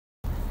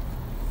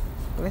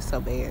That's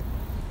so bad.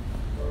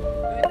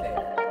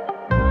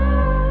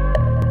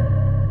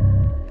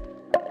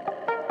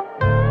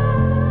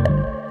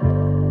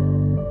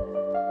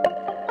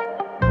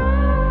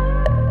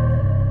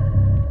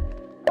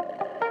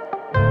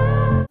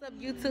 What's up,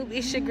 YouTube?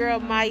 It's your girl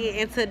Maya,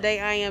 and today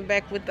I am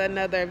back with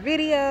another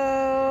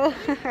video.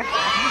 Today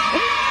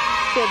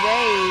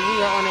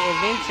we are on an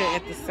adventure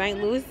at the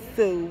St. Louis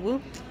Zoo.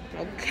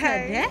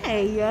 Okay.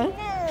 Today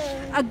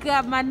I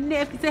got my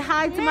nephew. Say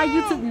hi to my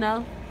YouTube.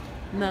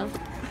 No.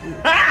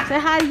 Say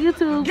hi to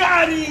YouTube.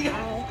 Got him!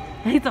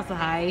 He talks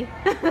hi.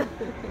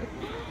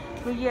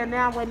 But yeah,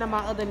 now I'm waiting on my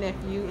other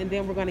nephew, and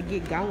then we're gonna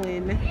get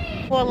going.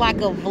 More like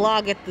a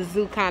vlog at the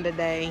zoo kind of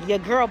day. Your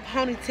girl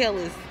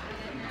ponytail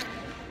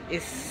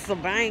is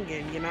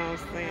banging, you know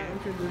what I'm saying?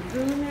 To the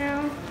zoo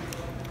now,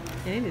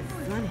 and it is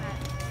sunny.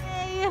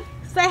 Hey,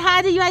 say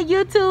hi to you on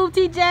YouTube,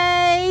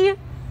 TJ.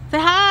 Say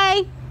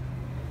hi.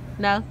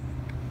 No,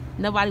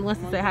 nobody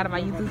wants to say hi to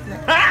my YouTube.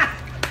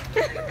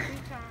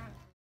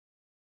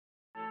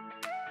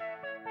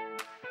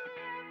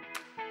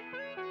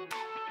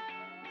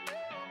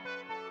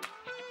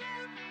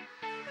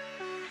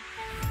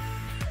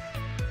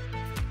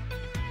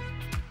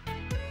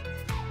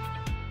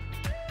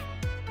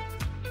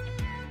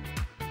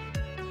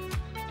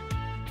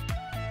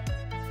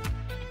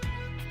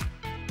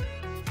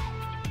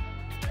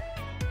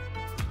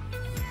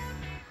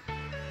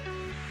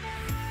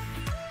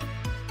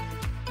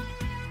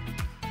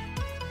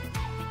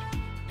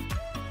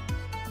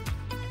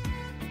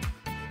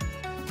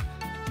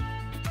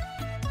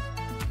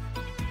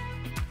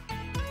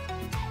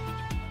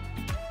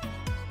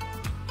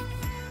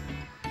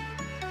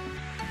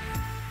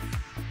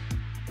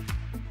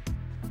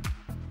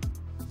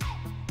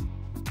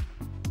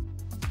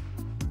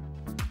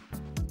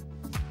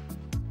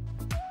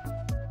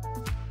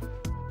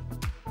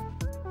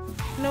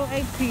 No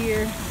apes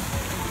here.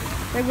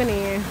 They went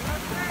in.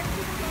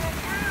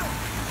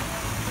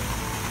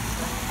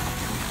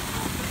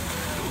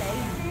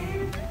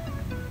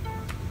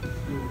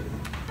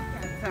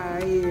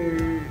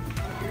 Tired.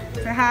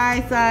 Say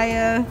hi,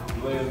 Saya.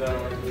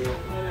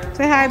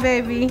 Say hi,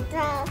 baby.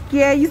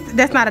 Yeah,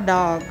 that's not a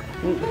dog.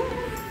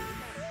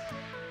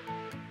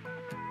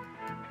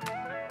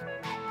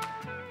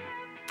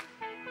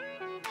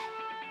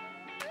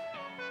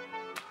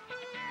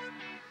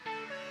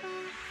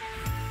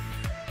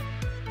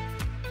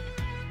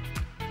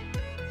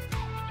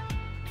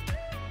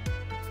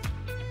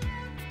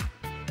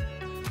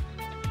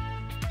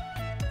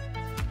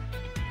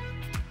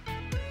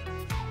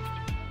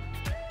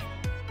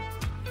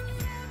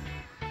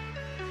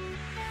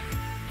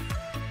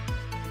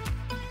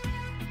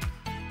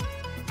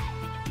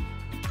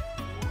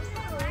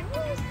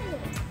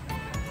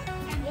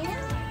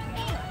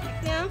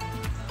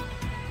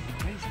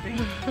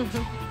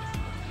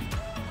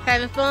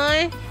 Having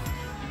fun?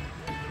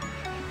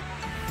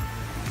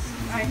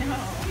 I know.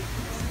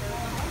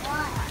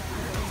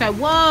 Say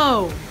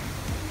whoa.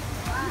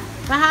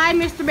 Say hi,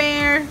 Mr.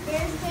 Bear.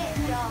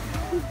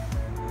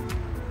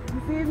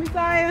 You see me,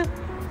 Saya?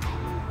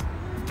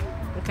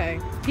 Okay.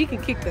 He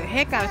can kick the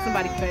heck out of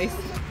somebody's face.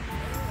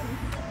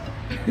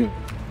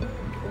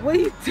 What are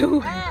you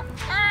doing?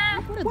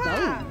 What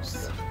are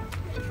those?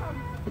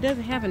 It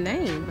doesn't have a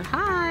name, but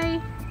hi.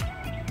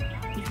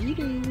 He's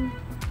eating.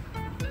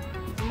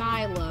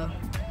 Nyla.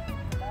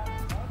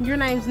 Your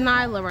name's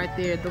Nyla right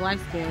there, the light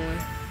skin one.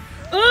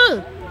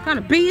 Ugh! What kind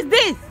of bee is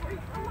this?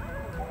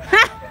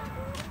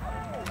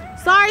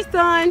 Sorry,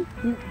 son.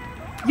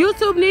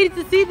 YouTube needed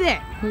to see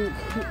that.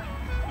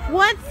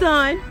 What,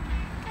 son?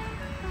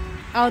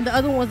 Oh, the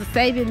other one's a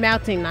saving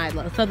mountain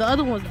Nyla. So the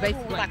other one's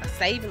basically like a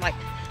saving, like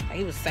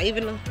he was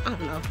saving them. I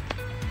don't know.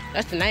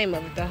 That's the name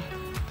of it though.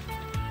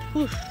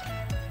 Whew.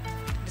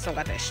 Just don't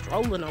got that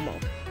stroller no more.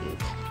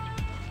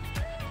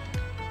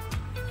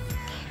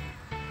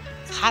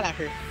 Hot out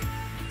here,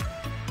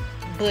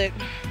 but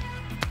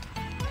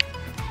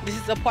this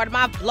is a part of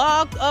my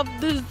vlog of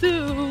the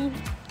zoo.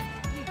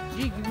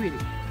 Jiggy with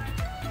it,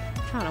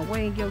 trying to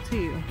wang your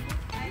tail.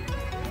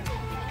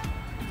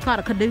 It's called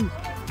a canoe.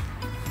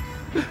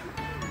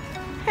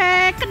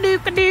 Hey,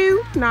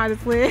 canoe. Nah,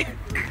 this way.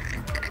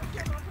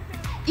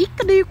 Eat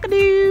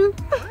canoe.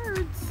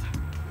 Birds.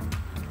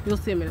 You'll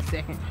see them in a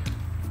second.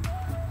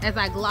 As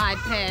I glide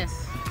past,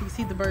 you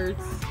see the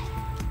birds.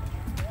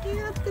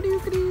 Yeah,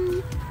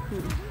 canoe.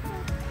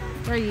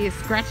 There he is,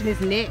 scratching his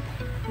neck.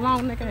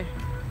 Long neck.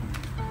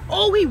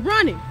 Oh, he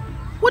running.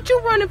 What you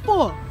running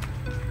for?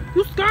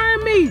 You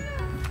scaring me.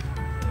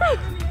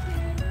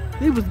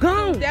 He was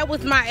gone. That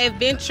was my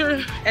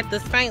adventure at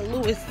the St.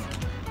 Louis.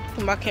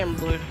 My camera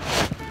blurred.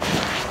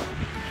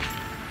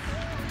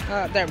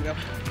 There we go.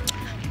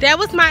 That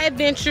was my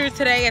adventure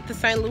today at the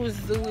St. Louis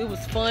Zoo. It was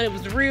fun. It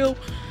was real.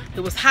 It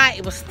was hot.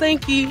 It was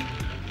stinky.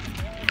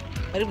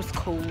 But it was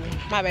cool.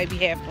 My baby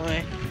had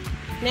fun.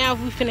 Now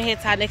we finna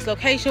head to our next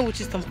location, which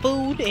is some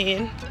food,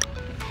 and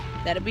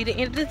that'll be the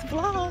end of this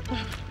vlog.